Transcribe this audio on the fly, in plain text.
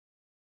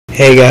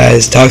Hey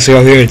guys,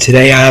 Toxico here.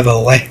 Today I have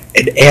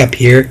an amp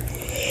here.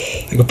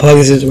 I can plug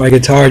this into my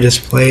guitar and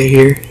just play it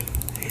here.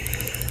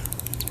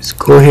 It's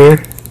cool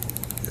here.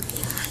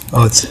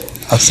 Oh, it's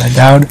upside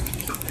down.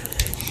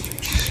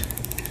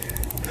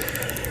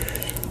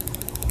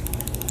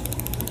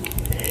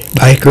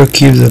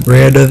 Microcube, the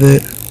brand of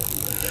it.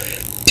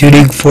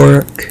 Tuning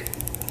fork.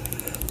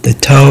 The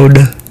tone.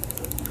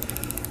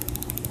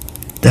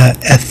 The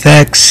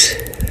FX.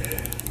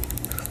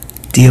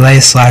 Delay /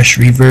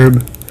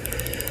 reverb.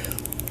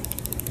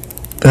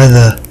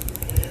 The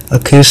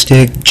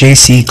acoustic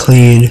JC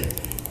Clean,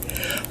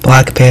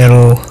 black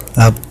panel,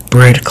 a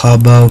Brit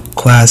combo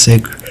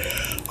classic,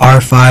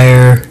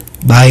 R-Fire,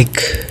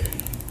 mic,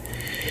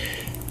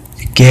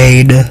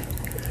 gain,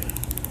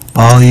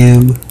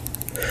 volume.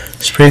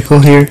 It's pretty cool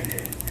here.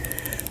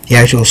 The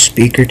actual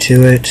speaker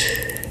to it.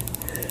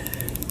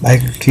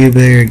 Microcube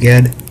there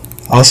again.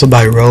 Also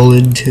by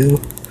Roland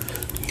too.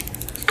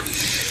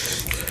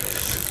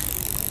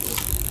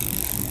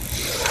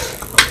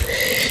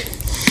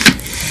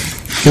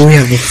 Here we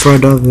have the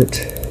front of it.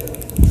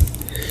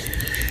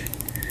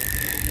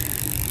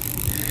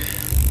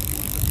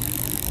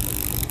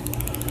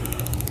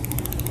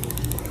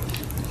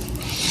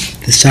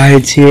 The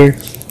sides here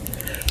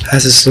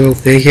has this little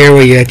thing here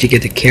where you actually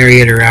get to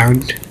carry it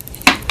around.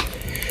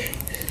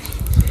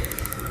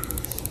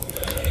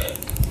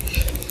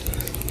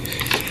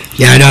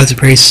 Yeah, I know it's a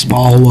pretty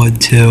small one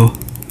too.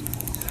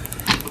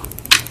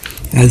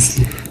 Has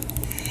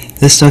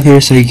this stuff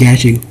here so you can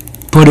actually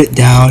put it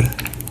down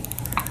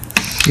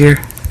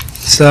here.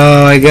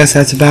 So I guess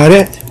that's about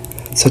it.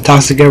 So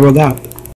Toxic Emerald out.